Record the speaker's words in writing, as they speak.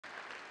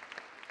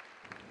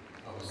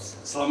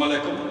Assalamu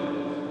alaikum.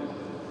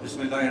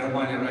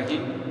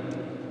 Bismillahirrahmanirrahim.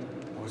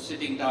 I was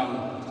sitting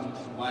down,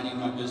 minding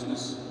my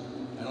business,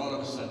 and all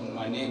of a sudden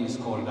my name is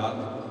called out.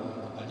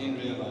 I didn't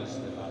realize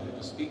that I had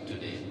to speak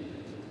today.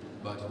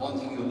 But one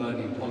thing you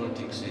learn in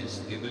politics is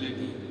the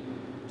ability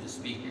to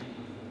speak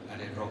at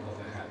a drop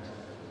of a hat.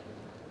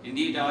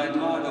 Indeed, I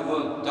admire the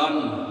work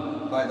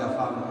done by the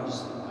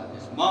farmers and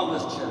this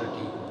marvelous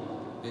charity,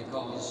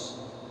 because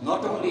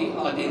not only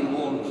are they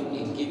involved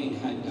in giving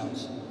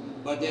handouts,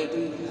 but they're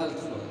doing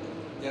health work.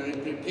 They're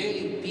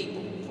preparing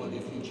people for the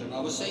future. And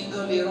I was saying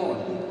earlier on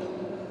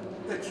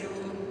that you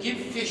give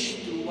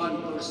fish to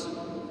one person,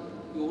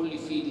 you're only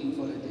feeding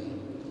for a day.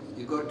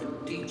 You've got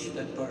to teach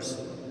that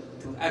person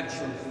to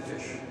actually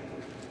fish.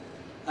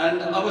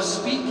 And I was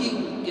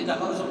speaking in the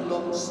House of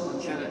Lords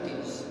on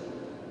charities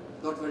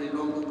not very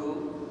long ago,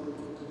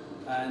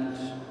 and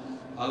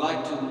I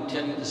like to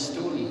tell you the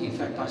story. In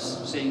fact, I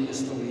was saying the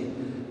story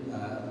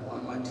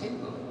on my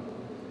table.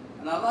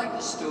 And I like the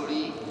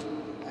story,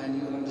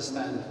 and you'll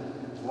understand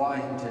why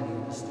I'm telling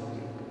you the story.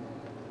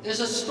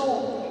 There's a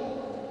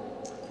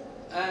storm,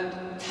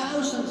 and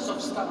thousands of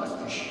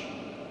starfish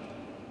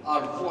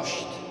are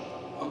washed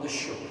on the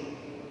shore.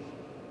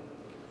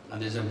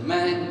 And there's a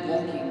man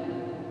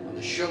walking on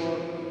the shore.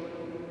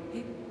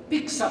 He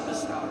picks up a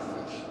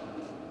starfish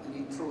and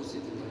he throws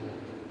it in the water.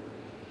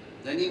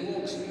 Then he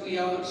walks a few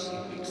yards,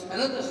 he picks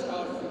another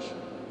starfish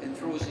and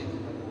throws it in the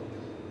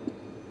water.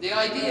 The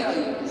idea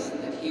is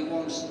that he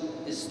wants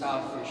his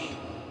starfish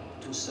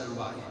to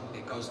survive,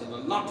 because they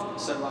will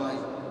not survive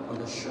on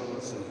the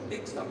shore, so he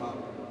picks them up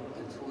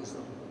and throws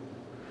them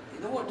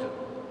in the water.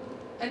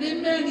 And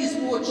a man is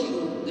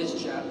watching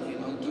this chap,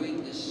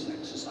 doing this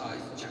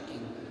exercise,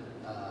 chucking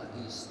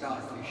these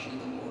starfish in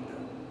the water.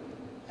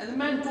 And the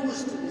man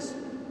goes to this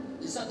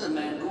other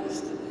man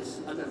goes to this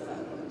other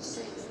fellow and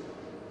says,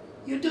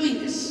 "You're doing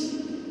this.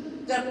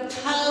 There are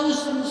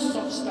thousands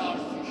of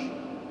starfish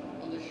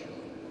on the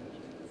shore.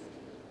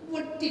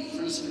 What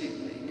difference will it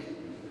make?"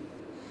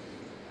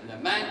 And the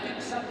man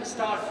picks up the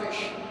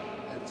starfish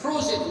and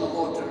throws it in the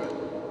water,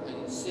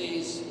 and it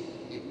says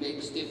it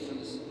makes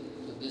difference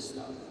to this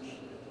starfish.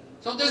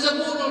 So there's a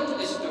moral to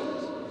this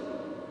story.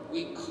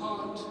 We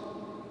can't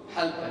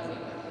help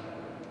everybody,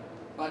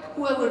 but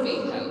whoever we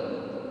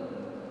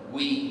help,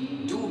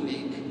 we do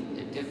make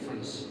a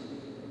difference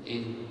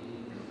in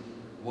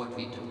what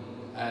we do.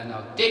 And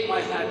I'll take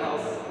my hat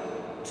off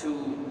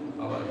to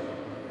our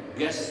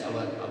guests,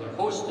 our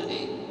host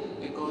today,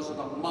 because of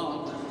the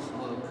marvelous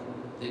work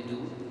they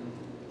do.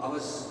 I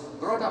was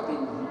brought up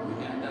in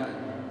Uganda.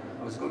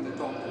 I was going to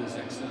talk to His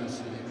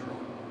Excellency later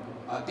on.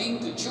 I've been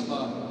to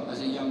Juba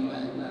as a young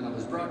man, and I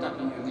was brought up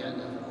in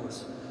Uganda, of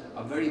course.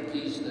 I'm very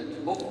pleased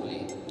that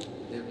hopefully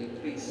there'll be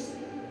peace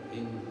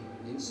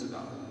in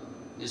Sudan.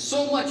 There's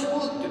so much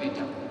work to be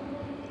done,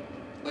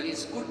 but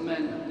it's good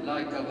men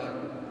like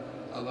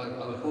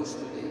our host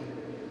today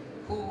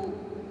who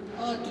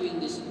are doing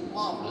this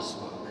marvelous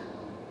work.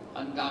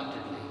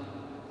 Undoubtedly,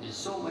 there's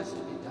so much to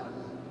be done,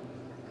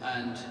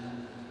 and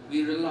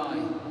we rely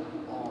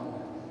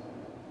on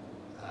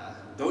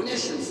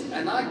donations,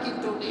 and I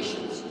give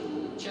donations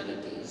to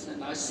charities,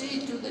 and I say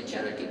to the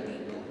charity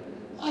people,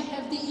 I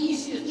have the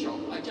easiest job,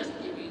 I just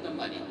give you the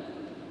money,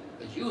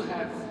 but you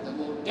have the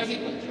more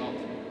difficult job,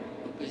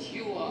 because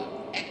you are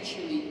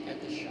actually at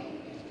the shop.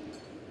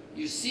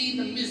 You see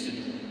the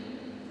misery,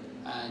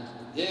 and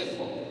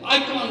therefore, I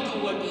can't do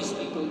what these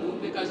people do,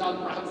 because I'll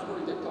perhaps go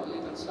to the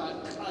toilet and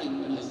start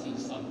crying when I see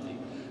something.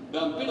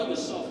 But I'm a bit of a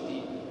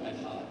softie at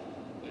heart.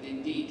 But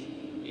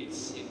indeed,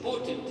 it's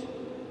important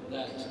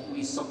that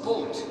we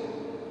support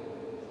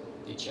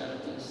the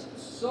charities.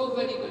 So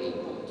very, very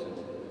important.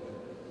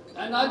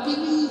 And I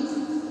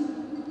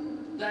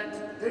believe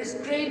that there is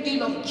a great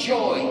deal of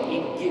joy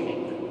in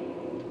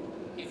giving.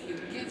 If you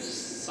give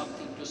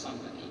something to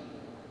somebody,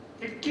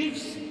 it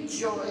gives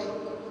joy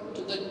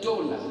to the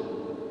donor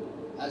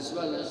as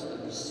well as the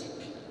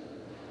recipient.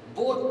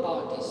 Both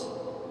parties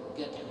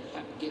get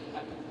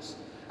happiness.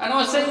 And I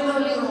was saying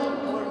earlier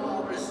on, our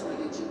marvelous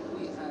religion,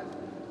 we have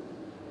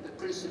the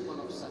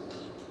principle of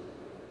zakat.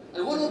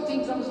 And one of the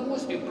things I was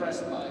most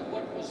impressed by,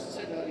 what was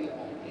said earlier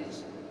on,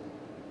 is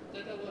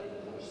that our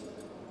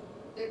Muslims,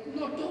 they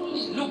not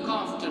only look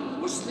after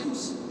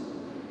Muslims,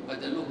 but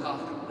they look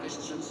after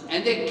Christians,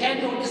 and they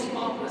carry on this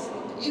marvelous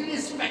work,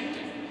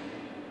 irrespective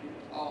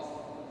of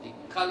the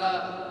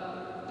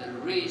color, the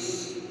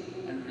race,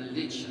 and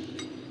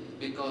religion,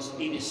 because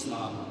in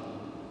Islam,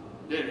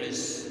 there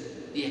is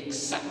the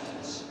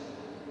acceptance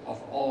of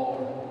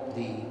all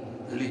the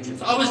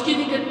religions. I was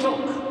giving a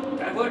talk,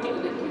 diverting a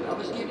little bit, I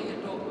was giving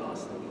a talk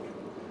last week,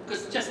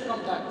 because just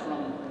come back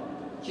from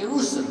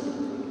Jerusalem.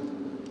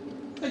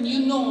 And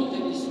you know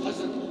there is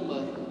Hazrat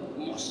Umar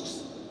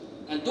mosques.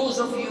 And those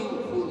of you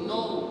who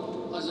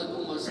know Hazrat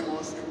Umar's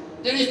mosque,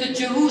 there is the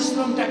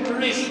Jerusalem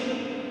Declaration,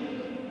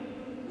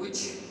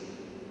 which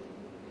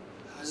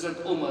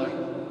Hazrat Umar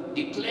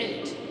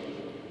declared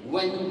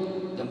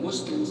when the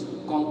Muslims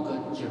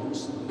conquered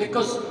Jerusalem.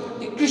 Because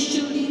the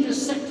Christian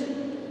leaders said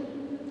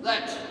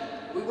that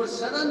we will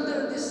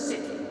surrender this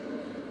city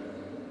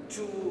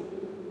to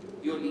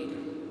your leader.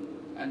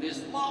 And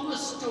this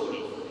marvelous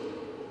story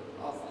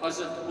of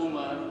Hazrat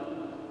Umar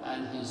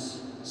and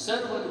his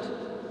servant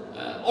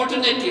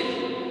alternative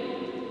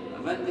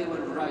when they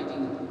were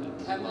riding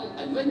a camel,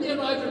 and when they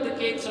arrived at the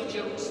gates of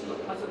Jerusalem,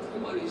 Hazrat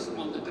Umar is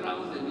on the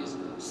ground and his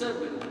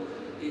servant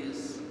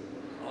is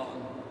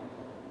on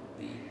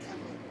the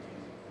camel.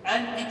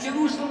 And the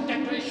Jerusalem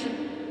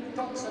Declaration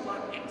talks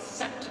about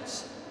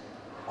acceptance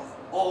of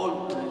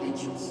all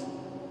religions.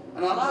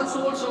 And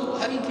also,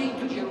 having been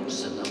to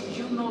Jerusalem,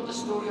 you know the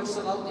story of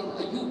Salahuddin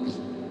Ayyubi.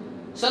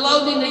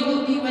 Salahuddin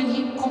Ayyubi, when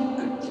he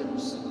conquered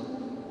Jerusalem,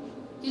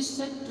 he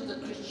said to the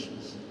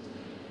Christians,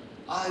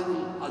 I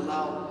will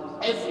allow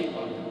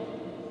everyone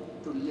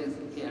to live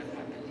here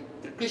happily.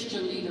 The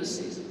Christian leader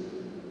says,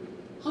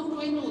 how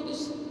do I know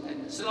this?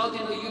 And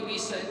Salahuddin Ayyubi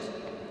said,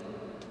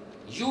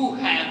 you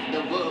have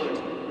the word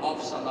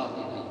of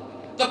Salahuddin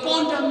Ayyubi. The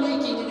point I'm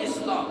making in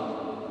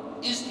Islam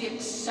is the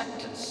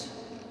acceptance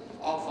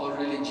of our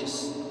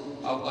religious,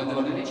 of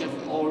the religion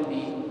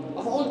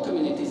of all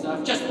communities.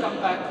 I've just come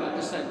back, like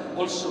I said,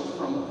 also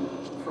from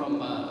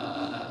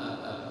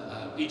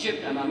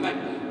Egypt, and I met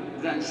the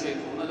Grand Sheikh,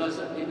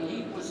 and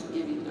he was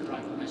giving the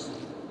right message.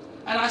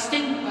 And I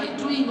think by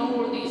doing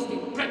all these